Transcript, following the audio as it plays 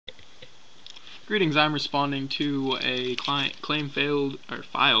Greetings, I'm responding to a client claim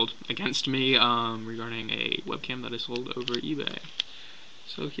filed against me regarding a webcam that I sold over eBay.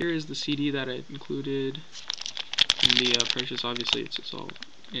 So here is the CD that I included in the purchase. Obviously it's all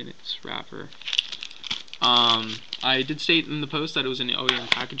in its wrapper. I did state in the post that it was in OEM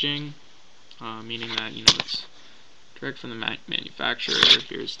packaging, meaning that it's direct from the manufacturer.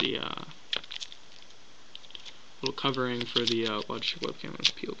 Here's the little covering for the Logitech webcam.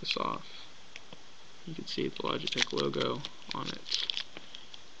 Let's peel this off. You can see the Logitech logo on it.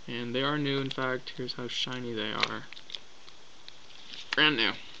 And they are new, in fact. Here's how shiny they are. Brand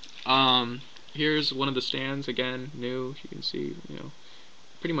new. Here's one of the stands, again, new. You can see,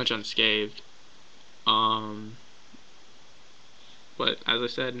 pretty much unscathed. But as I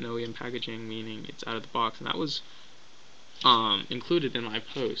said, no OEM packaging, meaning it's out of the box, and that was included in my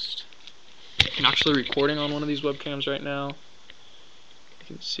post. I'm actually recording on one of these webcams right now. You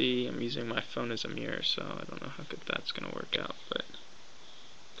can see I'm using my phone as a mirror, so I don't know how good that's going to work out, but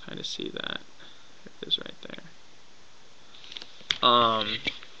kind of see that. There it is right there.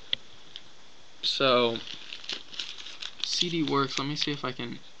 So CD works. Let me see if I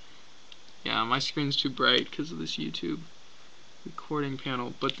can. Yeah, my screen's too bright because of this YouTube recording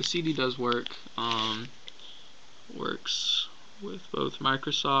panel, but the CD does work. Works with both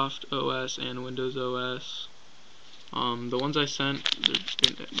Microsoft OS and Windows OS. The ones I sent,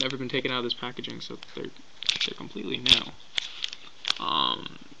 they've never been taken out of this packaging, so they're completely new.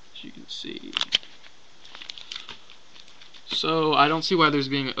 As you can see. So I don't see why there's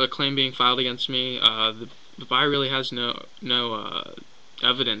a claim being filed against me. The buyer really has no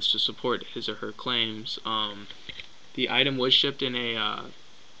evidence to support his or her claims. The item was shipped in a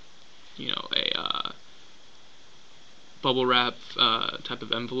bubble wrap type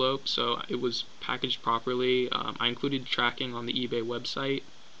of envelope, so it was packaged properly. I included tracking on the eBay website.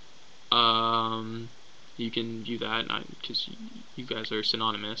 You can view that because you guys are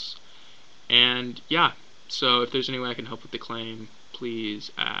synonymous. And yeah, so if there's any way I can help with the claim,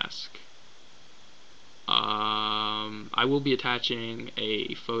 please ask. I will be attaching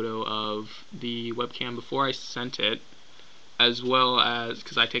a photo of the webcam before I sent it, as well as,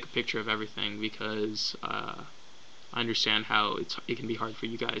 because I take a picture of everything, because I understand how it can be hard for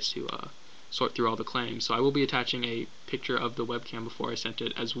you guys to sort through all the claims. So I will be attaching a picture of the webcam before I sent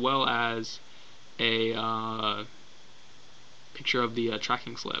it, as well as a picture of the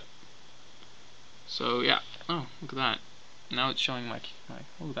tracking slip. So yeah. Oh, look at that. Now it's showing my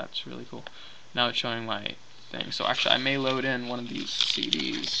oh, that's really cool. Now it's showing my thing. So actually I may load in one of these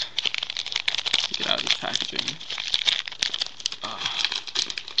CDs to get out of this packaging.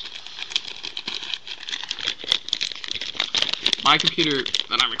 My computer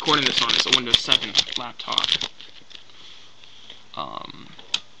that I'm recording this on is a Windows 7 laptop.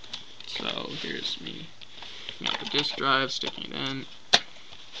 So here's me taking out the disk drive, sticking it in.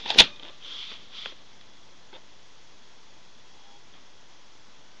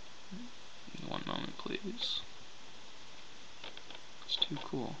 One moment, please. It's too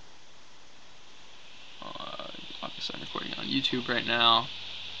cool. Obviously I'm recording on YouTube right now.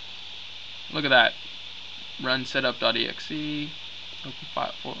 Look at that. Run setup.exe, open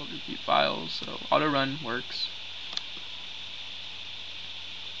file, 400 files, so auto run works.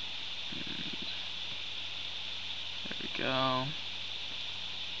 And there we go.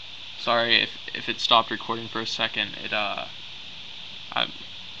 Sorry if it stopped recording for a second.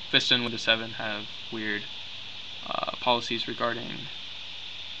 Vista and Windows 7 have weird policies regarding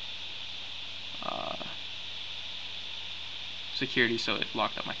security, so it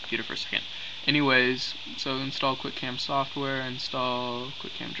locked up my computer for a second. Anyways, so install QuickCam software, install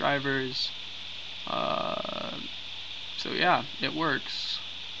QuickCam drivers. So yeah, it works.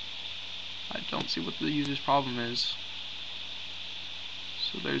 I don't see what the user's problem is.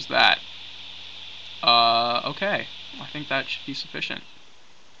 So there's that. Okay, I think that should be sufficient.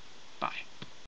 Bye.